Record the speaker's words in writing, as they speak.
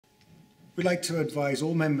We'd like to advise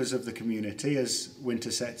all members of the community as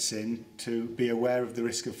winter sets in to be aware of the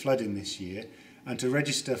risk of flooding this year and to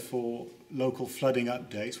register for local flooding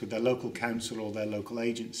updates with their local council or their local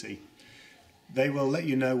agency. They will let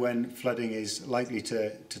you know when flooding is likely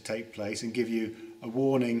to take place and give you a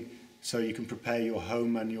warning so you can prepare your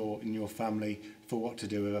home and your family for what to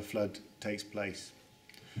do if a flood takes place.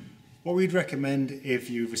 What we'd recommend if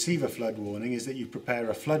you receive a flood warning is that you prepare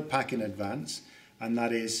a flood pack in advance, and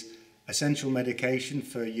that is essential medication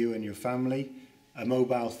for you and your family, a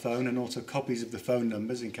mobile phone, and also copies of the phone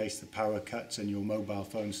numbers in case the power cuts and your mobile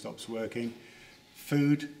phone stops working,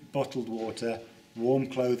 food, bottled water, warm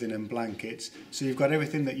clothing and blankets, so you've got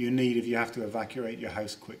everything that you need if you have to evacuate your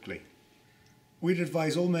house quickly. We'd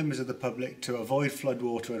advise all members of the public to avoid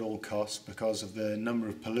floodwater at all costs because of the number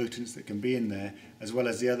of pollutants that can be in there, as well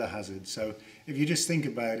as the other hazards. So if you just think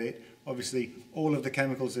about it, obviously all of the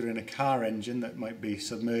chemicals that are in a car engine that might be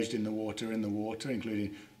submerged in the water,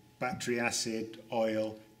 including battery acid,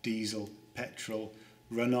 oil, diesel, petrol,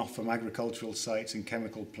 runoff from agricultural sites and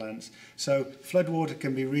chemical plants. So floodwater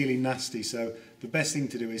can be really nasty, so the best thing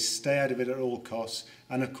to do is stay out of it at all costs,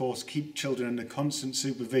 and of course keep children under constant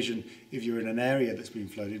supervision if you're in an area that's been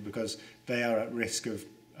flooded, because they are at risk of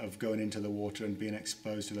going into the water and being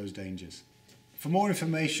exposed to those dangers. For more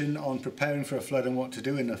information on preparing for a flood and what to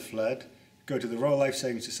do in a flood, go to the Royal Life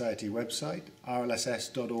Saving Society website,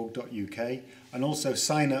 rlss.org.uk, and also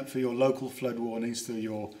sign up for your local flood warnings through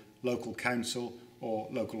your local council or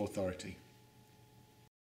local authority.